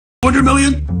200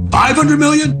 million? 500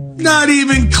 million? Not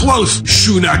even close.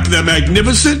 Schunak the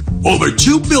Magnificent, over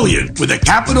 2 billion with a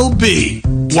capital B.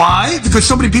 Why? Because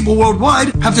so many people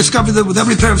worldwide have discovered that with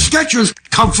every pair of Skechers,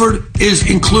 comfort is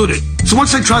included. So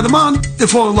once they try them on, they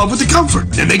fall in love with the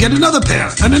comfort. Then they get another pair,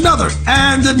 and another,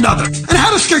 and another. And how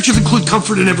does Skechers include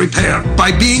comfort in every pair?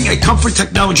 By being a comfort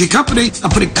technology company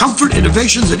and putting comfort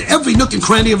innovations in every nook and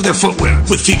cranny of their footwear,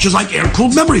 with features like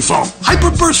air-cooled memory foam,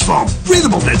 hyper-burst foam,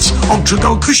 breathable knits,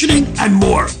 ultra-go cushioning, and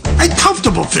more. And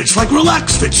comfortable fits like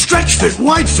Relax Fit, Stretch Fit,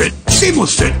 Wide Fit,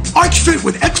 Seamless Fit, Arch Fit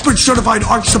with expert certified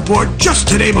arch support, just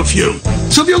to name a few.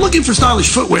 So if you're looking for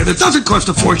stylish footwear that doesn't cost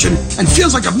a fortune and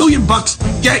feels like $1 million,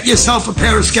 get yourself a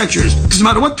pair of Skechers. Because no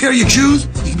matter what pair you choose,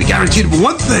 you can be guaranteed of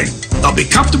one thing: they'll be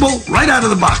comfortable right out of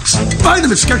the box. Find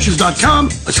them at Skechers.com,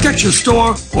 a Skechers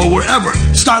store, or wherever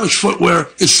stylish footwear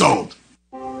is sold.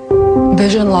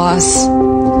 Vision loss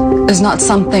is not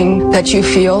something that you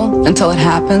feel until it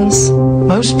happens.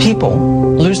 Most people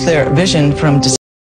lose their vision from